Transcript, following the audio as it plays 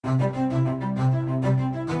Welcome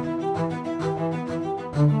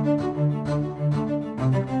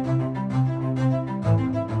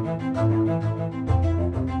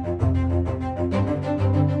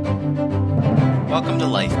to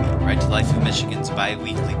LifeBeat, Right to Life of Michigan's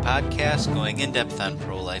bi-weekly podcast going in-depth on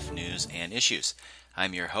pro-life news and issues.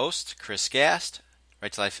 I'm your host, Chris Gast,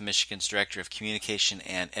 Right to Life of Michigan's Director of Communication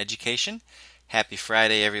and Education. Happy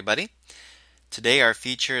Friday, everybody. Today our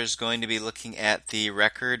feature is going to be looking at the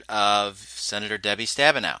record of Senator Debbie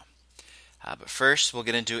Stabenow. But first, we'll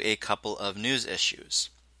get into a couple of news issues.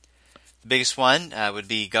 The biggest one would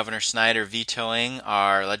be Governor Snyder vetoing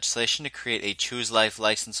our legislation to create a Choose Life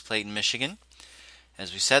license plate in Michigan.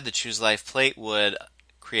 As we said, the Choose Life plate would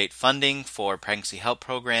create funding for pregnancy help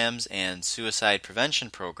programs and suicide prevention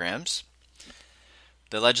programs.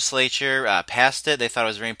 The legislature passed it. They thought it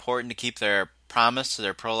was very important to keep their promise to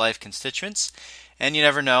their pro-life constituents. And you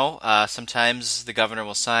never know, sometimes the governor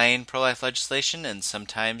will sign pro-life legislation and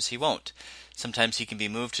sometimes he won't. Sometimes he can be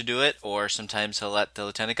moved to do it, or sometimes he'll let the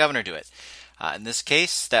lieutenant governor do it. In this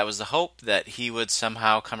case, that was the hope that he would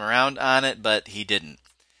somehow come around on it, but he didn't.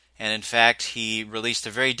 And in fact, he released a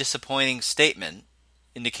very disappointing statement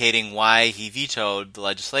indicating why he vetoed the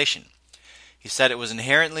legislation. He said it was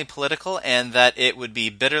inherently political and that it would be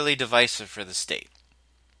bitterly divisive for the state.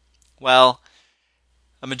 Well,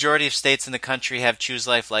 a majority of states in the country have Choose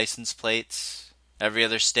Life license plates. Every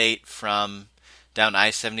other state from down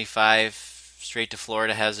I-75 straight to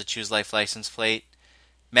Florida has a Choose Life license plate.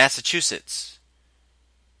 Massachusetts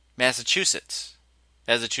has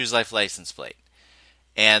a Choose Life license plate.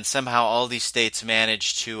 And somehow all these states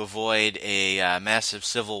managed to avoid a massive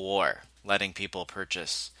civil war, letting people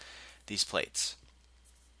purchase these plates.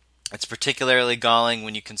 It's particularly galling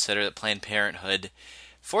when you consider that Planned Parenthood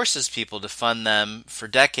forces people to fund them for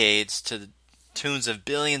decades to the tunes of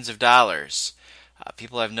billions of dollars.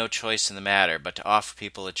 People have no choice in the matter, but to offer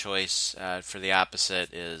people a choice for the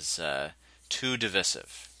opposite is too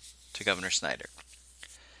divisive to Governor Snyder.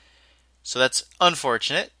 So that's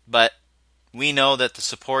unfortunate, but we know that the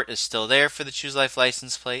support is still there for the Choose Life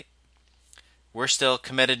license plate. We're still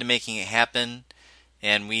committed to making it happen,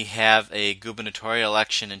 and we have a gubernatorial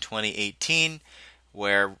election in 2018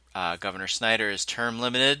 where Governor Snyder is term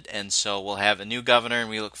limited, and so we'll have a new governor, and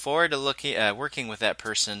we look forward to working with that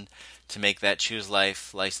person to make that Choose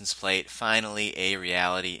Life license plate finally a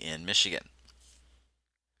reality in Michigan.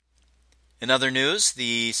 In other news,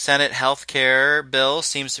 the Senate health care bill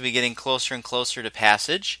seems to be getting closer and closer to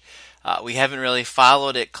passage. We haven't really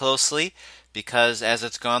followed it closely because as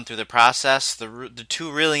it's gone through the process, the two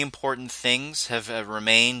really important things have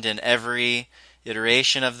remained in every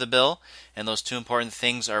iteration of the bill. And those two important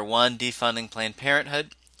things are, one, defunding Planned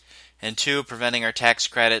Parenthood, and two, preventing our tax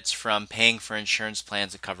credits from paying for insurance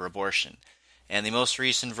plans that cover abortion. And the most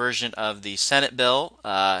recent version of the Senate bill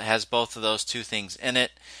has both of those two things in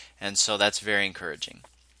it, and so that's very encouraging.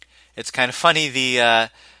 It's kind of funny,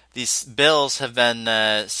 these bills have been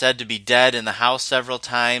said to be dead in the House several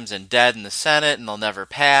times and dead in the Senate, and they'll never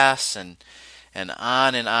pass, and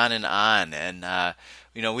on and on and on. And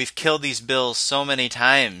we've killed these bills so many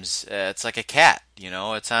times. It's like a cat.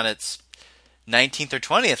 It's on its 19th or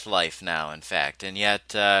 20th life now, in fact, and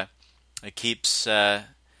yet it keeps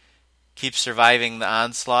surviving the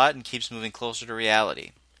onslaught and keeps moving closer to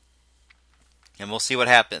reality. And we'll see what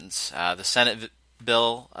happens. The Senate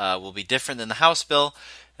bill will be different than the House bill.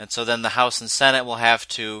 And so then the House and Senate will have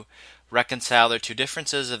to reconcile their two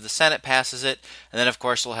differences if the Senate passes it. And then, of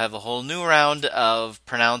course, we'll have a whole new round of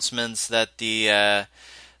pronouncements that the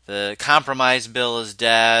compromise bill is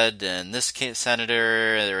dead and this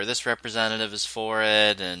senator or this representative is for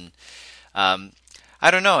it. And I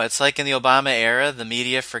don't know. It's like in the Obama era, the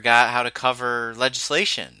media forgot how to cover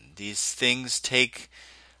legislation. These things take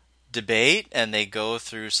debate and they go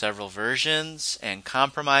through several versions and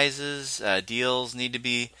compromises. Deals need to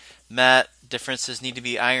be met. Differences need to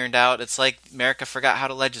be ironed out. It's like America forgot how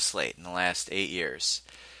to legislate in the last 8 years,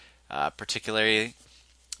 particularly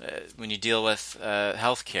when you deal with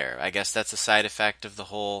health care. I guess that's a side effect of the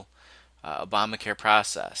whole Obamacare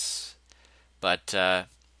process. But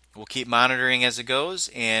we'll keep monitoring as it goes,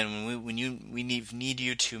 and when we need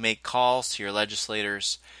you to make calls to your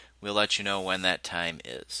legislators, we'll let you know when that time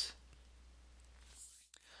is.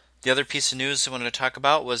 The other piece of news I wanted to talk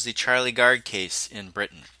about was the Charlie Gard case in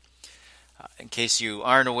Britain. In case you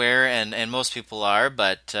aren't aware, and most people are,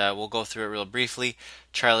 but we'll go through it real briefly,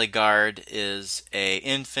 Charlie Gard is an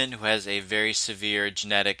infant who has a very severe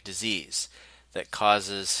genetic disease that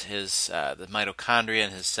causes the mitochondria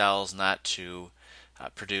in his cells not to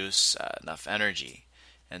produce enough energy.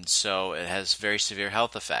 And so it has very severe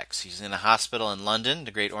health effects. He's in a hospital in London,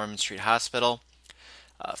 the Great Ormond Street Hospital,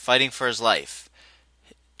 fighting for his life.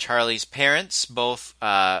 Charlie's parents both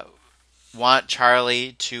want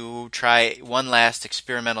Charlie to try one last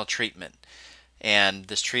experimental treatment. And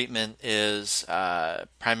this treatment is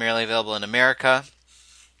primarily available in America,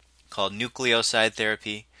 called nucleoside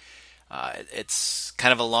therapy. It's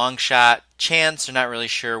kind of a long shot chance. They're not really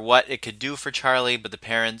sure what it could do for Charlie, but the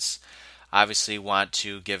parents obviously want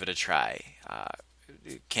to give it a try.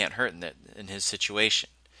 It can't hurt in his situation.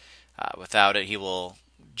 Without it, he will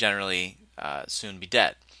generally soon be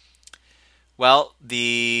dead. Well,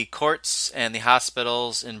 the courts and the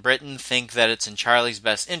hospitals in Britain think that it's in Charlie's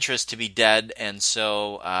best interest to be dead, and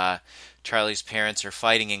so Charlie's parents are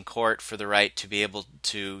fighting in court for the right to be able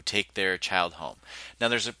to take their child home. Now,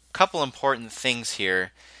 there's a couple important things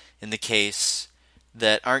here in the case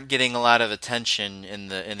that aren't getting a lot of attention in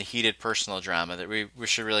the heated personal drama that we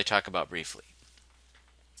should really talk about briefly.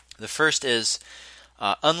 The first is,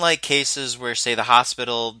 unlike cases where, say, the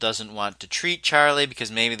hospital doesn't want to treat Charlie because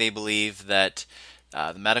maybe they believe that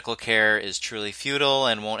the medical care is truly futile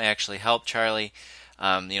and won't actually help Charlie,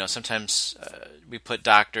 sometimes we put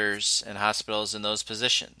doctors and hospitals in those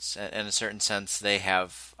positions. In a certain sense, they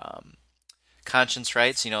have conscience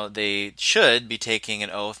rights. They should be taking an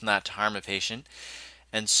oath not to harm a patient.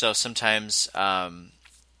 And so sometimes,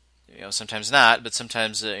 sometimes not, but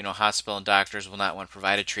sometimes, hospital and doctors will not want to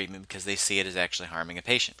provide a treatment because they see it as actually harming a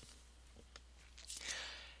patient.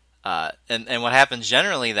 And what happens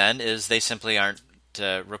generally then is they simply aren't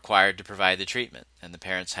required to provide the treatment, and the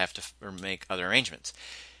parents have to make other arrangements.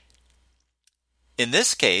 In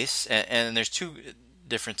this case, and there's two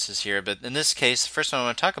differences here, but in this case, the first one I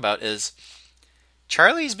want to talk about is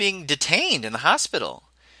Charlie's being detained in the hospital.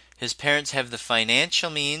 His parents have the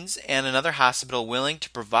financial means and another hospital willing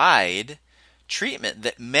to provide treatment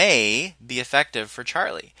that may be effective for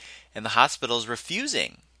Charlie. And the hospital's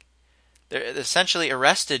refusing. They're essentially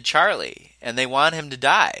arrested Charlie, and they want him to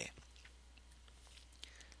die.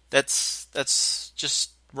 That's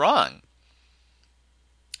just wrong.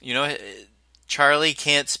 Charlie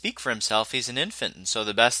can't speak for himself. He's an infant, and so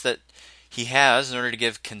the best that he has in order to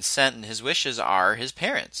give consent and his wishes are his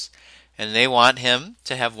parents. And they want him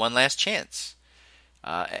to have one last chance.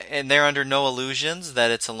 And they're under no illusions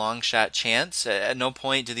that it's a long shot chance. At no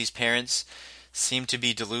point do these parents seem to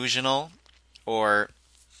be delusional or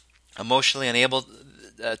emotionally unable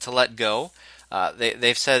to let go.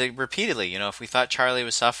 They've said it repeatedly. If we thought Charlie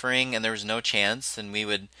was suffering and there was no chance, then we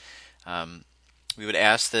would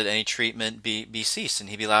ask that any treatment be ceased and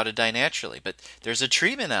he'd be allowed to die naturally. But there's a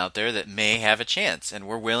treatment out there that may have a chance, and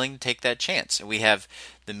we're willing to take that chance. And we have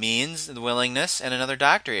the means, the willingness, and another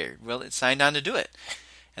doctor here signed on to do it.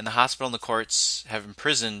 And the hospital and the courts have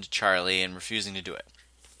imprisoned Charlie in refusing to do it.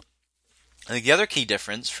 I think the other key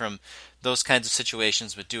difference from those kinds of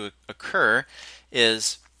situations that do occur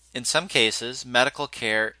is, in some cases, medical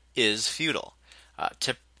care is futile.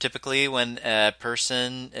 Typically, when a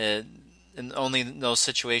person, and only those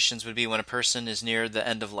situations would be when a person is near the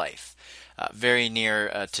end of life, very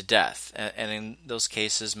near to death. And in those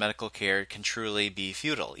cases, medical care can truly be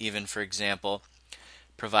futile. Even, for example,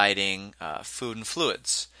 providing food and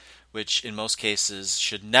fluids, which in most cases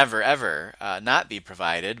should never, ever not be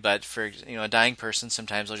provided. But for a dying person,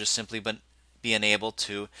 sometimes they'll just simply be unable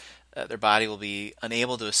to, their body will be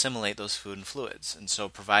unable to assimilate those food and fluids. And so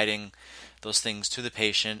providing those things to the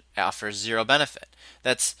patient offers zero benefit.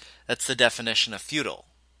 That's the definition of futile,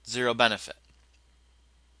 zero benefit.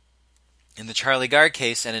 In the Charlie Gard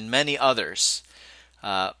case and in many others,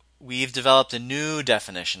 we've developed a new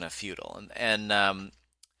definition of futile. And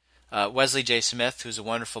Wesley J. Smith, who's a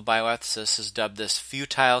wonderful bioethicist, has dubbed this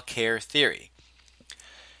futile care theory.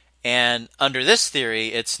 And under this theory,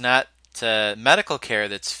 it's not medical care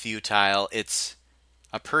that's futile, it's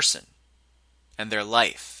a person and their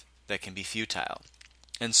life that can be futile.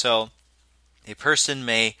 And so a person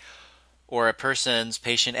or a person's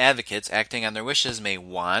patient advocates acting on their wishes may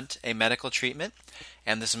want a medical treatment,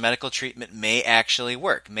 and this medical treatment may actually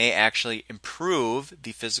work, may actually improve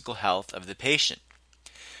the physical health of the patient.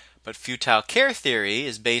 But futile care theory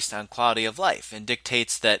is based on quality of life and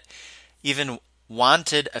dictates that even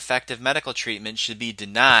wanted effective medical treatment should be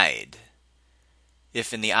denied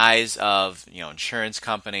if in the eyes of insurance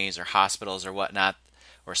companies or hospitals or whatnot,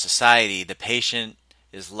 or society, the patient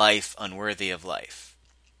is life unworthy of life.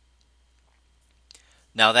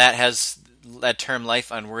 Now that term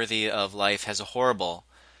life unworthy of life has a horrible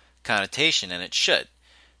connotation, and it should.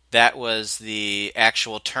 That was the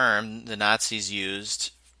actual term the Nazis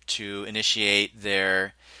used to initiate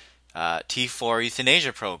their T4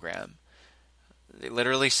 euthanasia program. They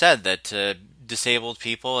literally said that disabled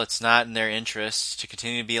people, it's not in their interests to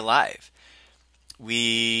continue to be alive.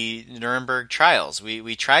 Nuremberg trials,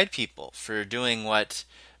 we tried people for doing what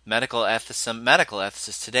some medical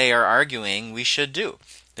ethicists today are arguing we should do.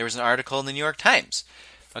 There was an article in the New York Times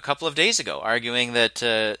a couple of days ago arguing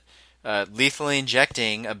that lethally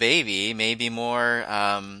injecting a baby may be more,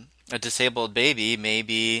 a disabled baby may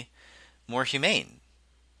be more humane.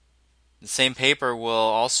 The same paper will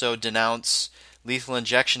also denounce lethal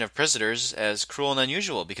injection of prisoners as cruel and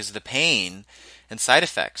unusual because of the pain and side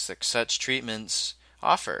effects that such treatments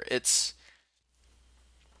offer. It's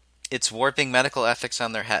warping medical ethics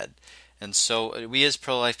on their head. And so we as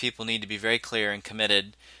pro-life people need to be very clear and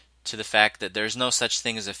committed to the fact that there's no such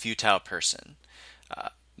thing as a futile person.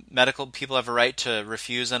 Medical people have a right to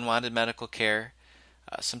refuse unwanted medical care.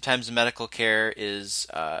 Sometimes medical care is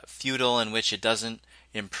futile, in which it doesn't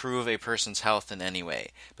improve a person's health in any way.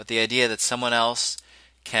 But the idea that someone else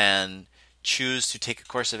can choose to take a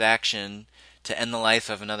course of action to end the life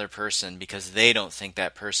of another person because they don't think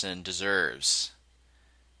that person deserves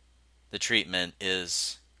the treatment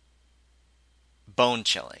is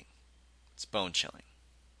bone-chilling. It's bone-chilling.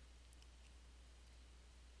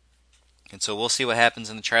 And so we'll see what happens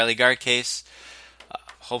in the Charlie Gard case.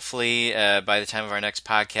 Hopefully, by the time of our next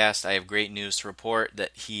podcast, I have great news to report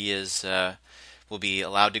that he will be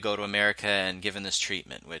allowed to go to America and given this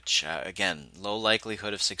treatment, which, again, low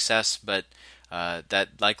likelihood of success, but that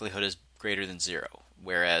likelihood is greater than zero,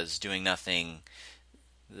 whereas doing nothing,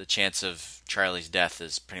 the chance of Charlie's death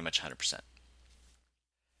is pretty much 100%.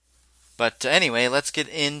 But anyway, let's get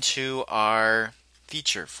into our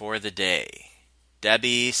feature for the day.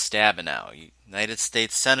 Debbie Stabenow, United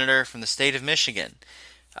States Senator from the state of Michigan.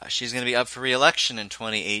 She's going to be up for re-election in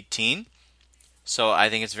 2018. So I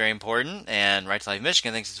think it's very important, and Right to Life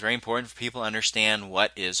Michigan thinks it's very important for people to understand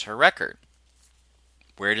what is her record.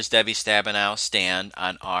 Where does Debbie Stabenow stand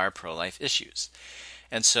on our pro-life issues?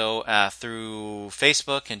 And so through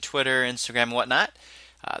Facebook and Twitter, Instagram, and whatnot,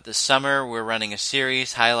 this summer we're running a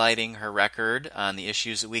series highlighting her record on the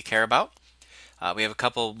issues that we care about. We have a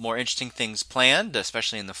couple more interesting things planned,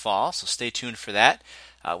 especially in the fall, so stay tuned for that.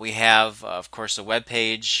 We have, of course, a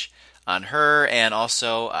webpage on her, and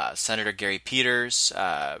also Senator Gary Peters,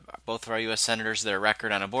 both of our U.S. senators, their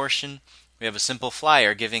record on abortion. We have a simple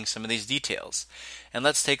flyer giving some of these details. And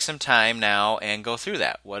let's take some time now and go through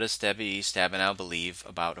that. What does Debbie Stabenow believe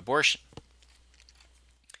about abortion?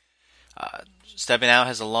 Stabenow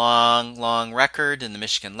has a long record in the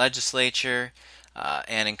Michigan legislature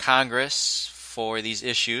and in Congress for these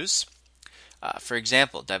issues. For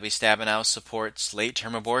example, Debbie Stabenow supports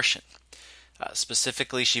late-term abortion.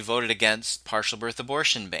 Specifically, she voted against partial birth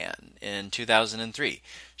abortion ban in 2003.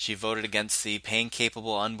 She voted against the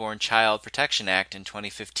Pain-Capable Unborn Child Protection Act in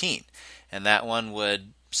 2015, and that one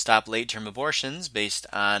would stop late-term abortions based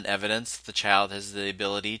on evidence that the child has the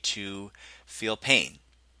ability to feel pain.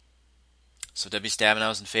 So Debbie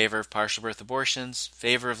Stabenow is in favor of partial birth abortions,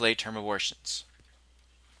 favor of late-term abortions.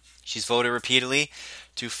 She's voted repeatedly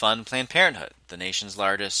to fund Planned Parenthood, the nation's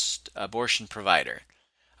largest abortion provider.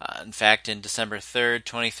 In fact, in December 3rd,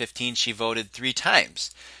 2015, she voted 3 times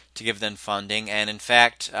to give them funding, and in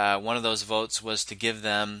fact, one of those votes was to give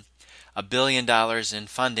them $1 billion in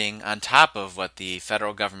funding on top of what the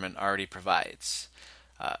federal government already provides.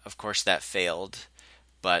 Of course, that failed,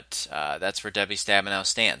 but that's where Debbie Stabenow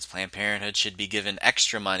stands. Planned Parenthood should be given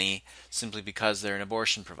extra money simply because they're an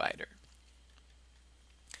abortion provider.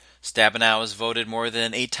 Stabenow has voted more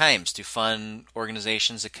than 8 times to fund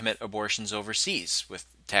organizations that commit abortions overseas with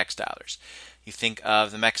tax dollars. You think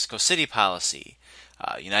of the Mexico City policy,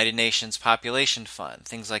 United Nations Population Fund,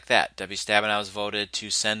 things like that. Debbie Stabenow has voted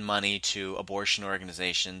to send money to abortion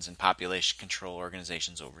organizations and population control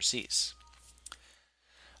organizations overseas.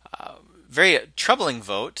 Very troubling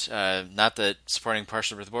vote. Not that supporting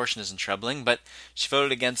partial birth abortion isn't troubling, but she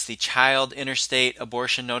voted against the Child Interstate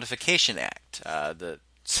Abortion Notification Act. The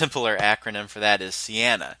simpler acronym for that is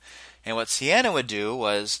SIANA. And what SIANA would do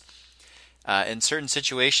was, in certain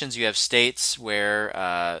situations, you have states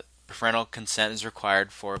where parental consent is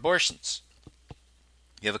required for abortions.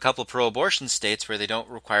 You have a couple of pro-abortion states where they don't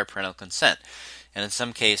require parental consent. And in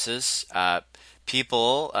some cases,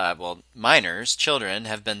 minors, children,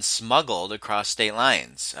 have been smuggled across state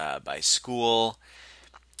lines by school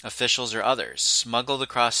officials or others, smuggled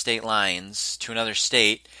across state lines to another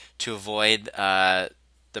state to avoid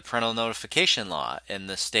the parental notification law in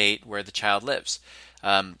the state where the child lives.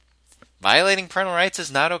 Violating parental rights is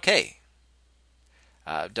not okay.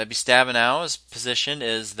 Debbie Stabenow's position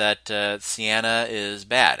is that SIANA is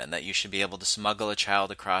bad and that you should be able to smuggle a child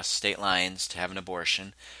across state lines to have an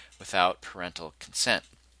abortion without parental consent.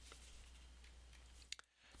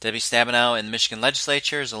 Debbie Stabenow in the Michigan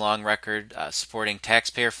legislature has a long record supporting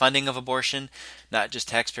taxpayer funding of abortion, not just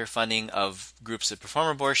taxpayer funding of groups that perform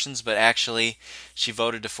abortions, but actually she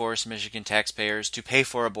voted to force Michigan taxpayers to pay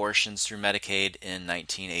for abortions through Medicaid in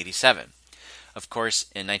 1987. Of course,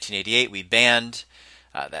 in 1988 we banned,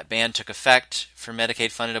 that ban took effect for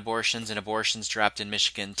Medicaid-funded abortions, and abortions dropped in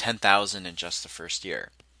Michigan 10,000 in just the first year.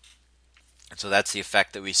 And so that's the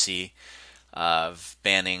effect that we see of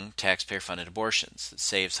banning taxpayer-funded abortions. It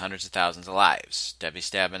saves hundreds of thousands of lives. Debbie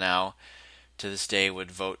Stabenow, to this day,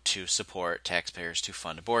 would vote to support taxpayers to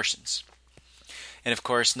fund abortions. And of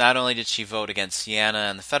course, not only did she vote against Siena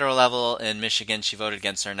on the federal level, in Michigan she voted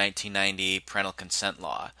against our 1990 parental consent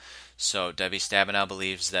law. So Debbie Stabenow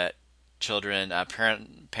believes that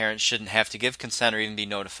parents shouldn't have to give consent or even be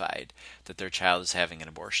notified that their child is having an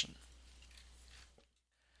abortion.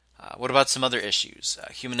 What about some other issues?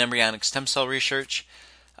 Human embryonic stem cell research.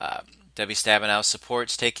 Debbie Stabenow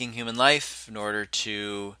supports taking human life in order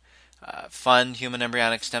to fund human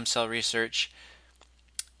embryonic stem cell research.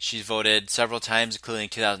 She's voted several times, including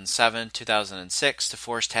 2007, 2006, to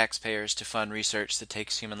force taxpayers to fund research that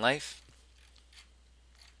takes human life.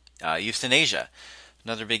 Euthanasia,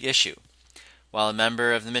 another big issue. While a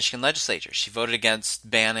member of the Michigan legislature, she voted against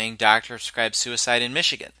banning doctor-prescribed suicide in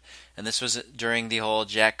Michigan. And this was during the whole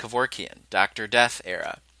Jack Kevorkian, Dr. Death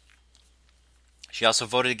era. She also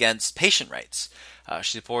voted against patient rights.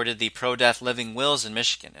 She supported the pro-death living wills in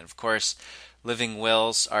Michigan. And of course, living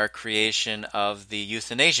wills are a creation of the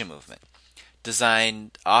euthanasia movement,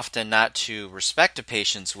 designed often not to respect a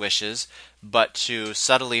patient's wishes, but to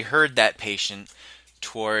subtly herd that patient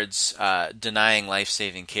towards denying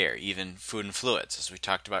life-saving care, even food and fluids, as we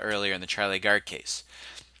talked about earlier in the Charlie Gard case.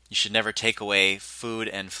 You should never take away food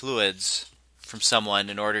and fluids from someone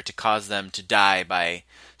in order to cause them to die by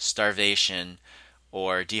starvation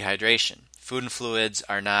or dehydration. Food and fluids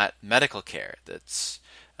are not medical care. It's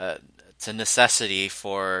a necessity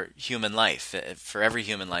for human life, for every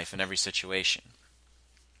human life in every situation.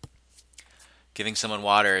 Giving someone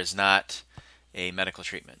water is not a medical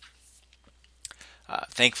treatment.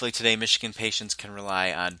 Thankfully, today, Michigan patients can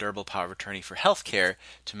rely on durable power of attorney for health care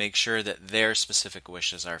to make sure that their specific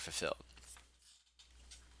wishes are fulfilled.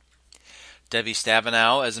 Debbie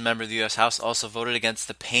Stabenow, as a member of the U.S. House, also voted against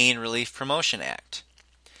the Pain Relief Promotion Act.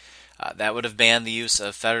 That would have banned the use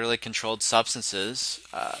of federally controlled substances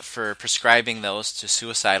for prescribing those to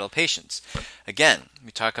suicidal patients. Again,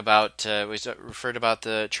 we referred about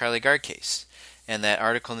the Charlie Gard case and that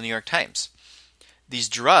article in the New York Times. These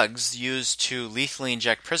drugs used to lethally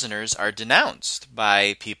inject prisoners are denounced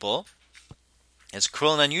by people as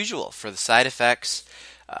cruel and unusual for the side effects,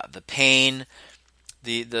 the pain,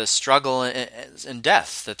 the struggle and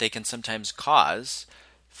death that they can sometimes cause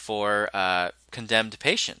for condemned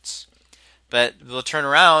patients. But we'll turn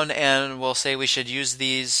around and we'll say we should use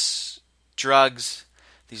these drugs,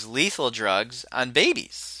 these lethal drugs, on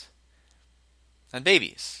babies. On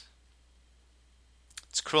babies.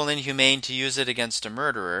 It's cruel and inhumane to use it against a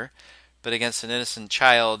murderer, but against an innocent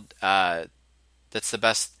child, it's in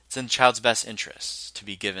the child's best interest to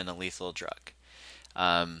be given a lethal drug.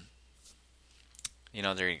 There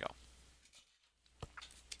you go.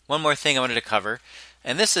 One more thing I wanted to cover,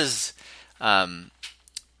 and this is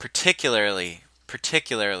particularly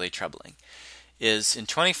troubling, is in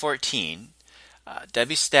 2014,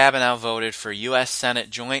 Debbie Stabenow voted for U.S. Senate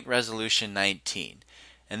Joint Resolution 19.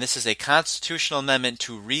 And this is a constitutional amendment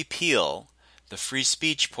to repeal the free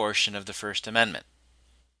speech portion of the First Amendment.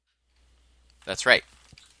 That's right.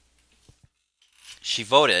 She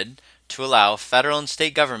voted to allow federal and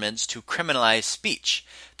state governments to criminalize speech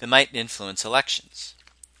that might influence elections.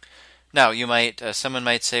 Now, someone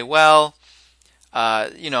might say, well,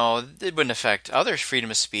 it wouldn't affect others' freedom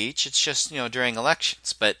of speech. It's just, during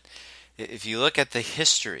elections. But if you look at the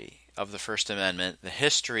history of the First Amendment, the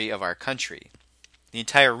history of our country, the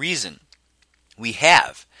entire reason we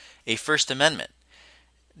have a First Amendment,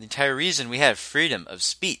 the entire reason we have freedom of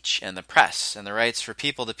speech and the press and the rights for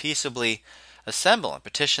people to peaceably assemble and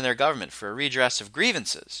petition their government for a redress of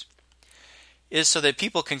grievances, is so that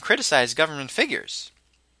people can criticize government figures.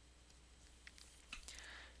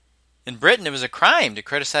 In Britain, it was a crime to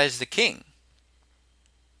criticize the king.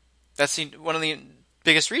 That's one of the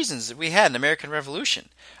biggest reasons that we had an American Revolution.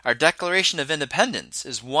 Our Declaration of Independence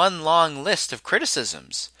is one long list of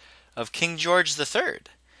criticisms of King George III.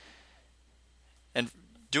 And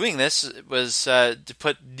doing this was to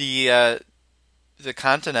put the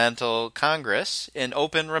Continental Congress in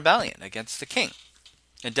open rebellion against the king.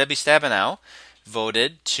 And Debbie Stabenow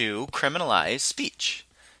voted to criminalize speech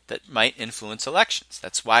that might influence elections.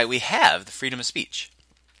 That's why we have the freedom of speech.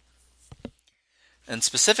 And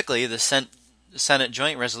specifically, the Senate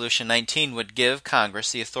Joint Resolution 19 would give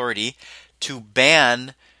Congress the authority to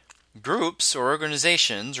ban groups or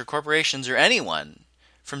organizations or corporations or anyone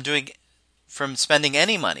from spending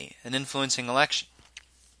any money and influencing election.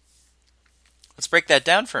 Let's break that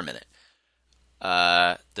down for a minute.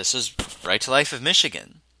 This is Right to Life of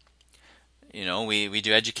Michigan. We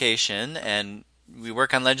do education and we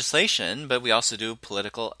work on legislation, but we also do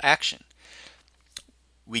political action.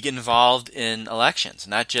 We get involved in elections,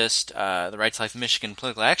 not just the Right to Life of Michigan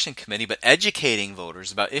Political Action Committee, but educating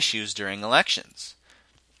voters about issues during elections.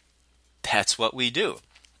 That's what we do.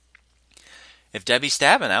 If Debbie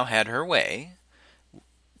Stabenow had her way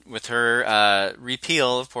with her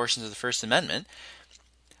repeal of portions of the First Amendment,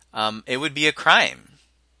 it would be a crime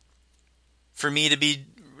for me to be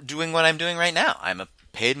doing what I'm doing right now. I'm a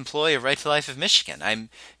paid employee of Right to Life of Michigan. I'm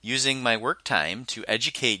using my work time to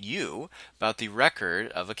educate you about the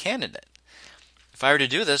record of a candidate. If I were to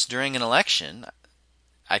do this during an election,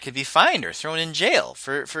 I could be fined or thrown in jail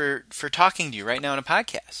for talking to you right now on a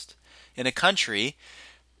podcast in a country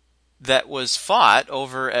that was fought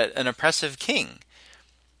over an oppressive king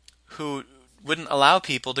who wouldn't allow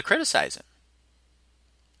people to criticize him.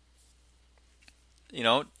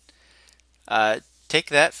 Take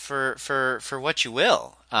that for what you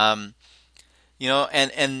will. And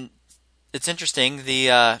it's interesting,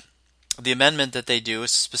 the amendment that they do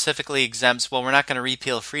specifically exempts, well, we're not going to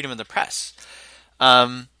repeal freedom of the press.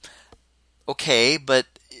 Okay, but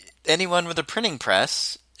anyone with a printing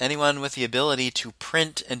press, anyone with the ability to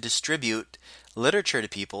print and distribute literature to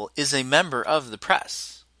people is a member of the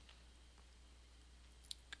press.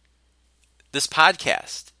 This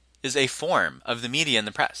podcast is a form of the media and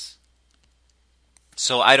the press.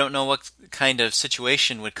 So I don't know what kind of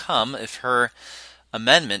situation would come if her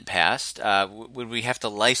amendment passed. Would we have to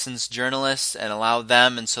license journalists and allow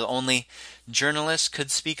them, and so only journalists could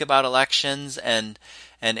speak about elections, and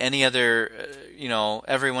any other,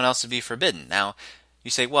 everyone else would be forbidden? Now, you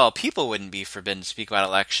say, well, people wouldn't be forbidden to speak about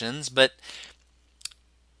elections, but,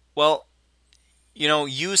 well,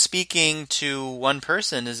 you speaking to one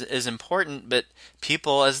person is important, but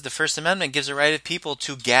people, as the First Amendment gives a right of people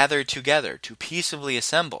to gather together, to peaceably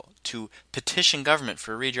assemble, to petition government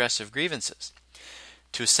for redress of grievances,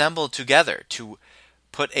 to assemble together, to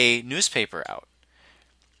put a newspaper out.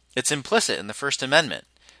 It's implicit in the First Amendment.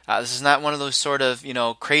 This is not one of those sort of,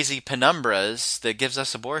 crazy penumbras that gives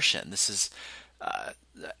us abortion. This is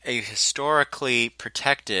a historically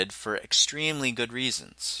protected for extremely good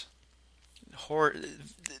reasons.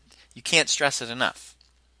 You can't stress it enough.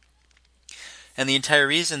 And the entire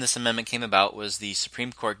reason this amendment came about was the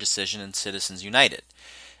Supreme Court decision in Citizens United.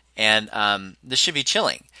 And this should be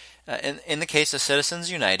chilling. In the case of Citizens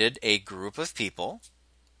United, a group of people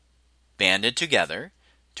banded together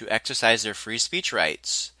to exercise their free speech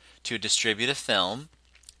rights to distribute a film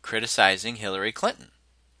criticizing Hillary Clinton,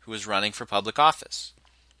 who was running for public office.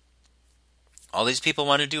 All these people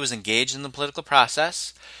wanted to do was engage in the political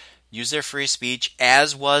process, use their free speech,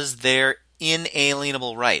 as was their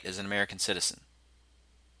inalienable right as an American citizen.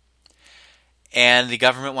 And the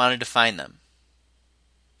government wanted to fine them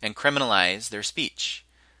and criminalize their speech.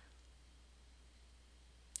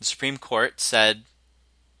 The Supreme Court said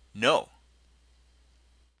no.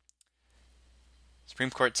 The Supreme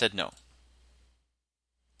Court said no.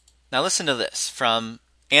 Now listen to this from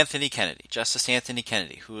Anthony Kennedy, Justice Anthony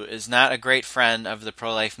Kennedy, who is not a great friend of the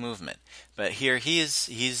pro-life movement, but here he's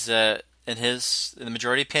in the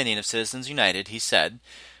majority opinion of Citizens United, he said,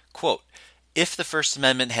 quote, "If the First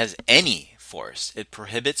Amendment has any force, it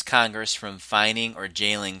prohibits Congress from fining or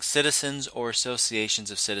jailing citizens or associations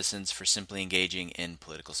of citizens for simply engaging in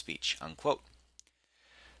political speech," unquote.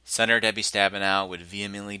 Senator Debbie Stabenow would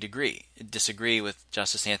vehemently disagree with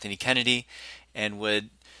Justice Anthony Kennedy and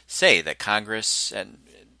would say that Congress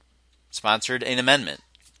sponsored an amendment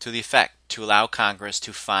to the effect to allow Congress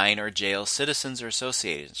to fine or jail citizens or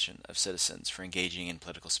association of citizens for engaging in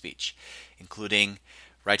political speech, including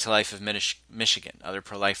Right to Life of Michigan, other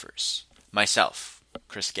pro-lifers, myself,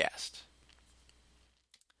 Chris Gast.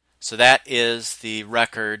 So that is the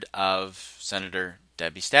record of Senator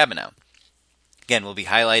Debbie Stabenow. Again, we'll be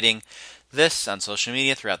highlighting this on social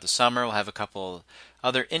media throughout the summer. We'll have a couple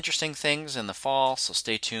other interesting things in the fall, so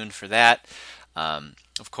stay tuned for that.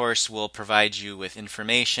 Of course, we'll provide you with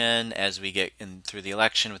information as we get in through the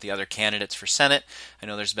election with the other candidates for Senate. I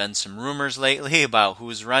know there's been some rumors lately about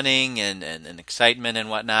who's running and excitement and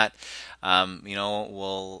whatnot.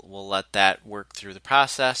 We'll let that work through the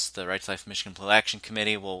process. The Right to Life Michigan Political Action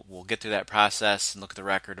Committee will get through that process and look at the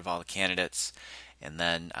record of all the candidates and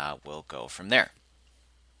then we'll go from there.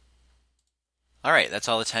 All right, that's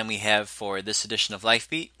all the time we have for this edition of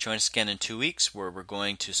LifeBeat. Join us again in 2 weeks where we're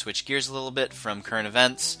going to switch gears a little bit from current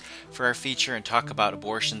events for our feature and talk about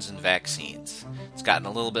abortions and vaccines. It's gotten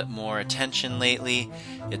a little bit more attention lately.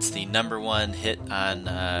 It's the number one hit on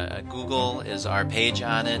Google is our page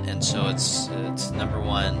on it, and so it's number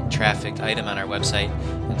one trafficked item on our website,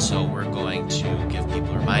 and so we're going to give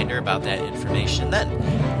people a reminder about that information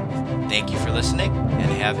then. Thank you for listening,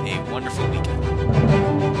 and have a wonderful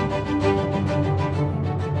weekend.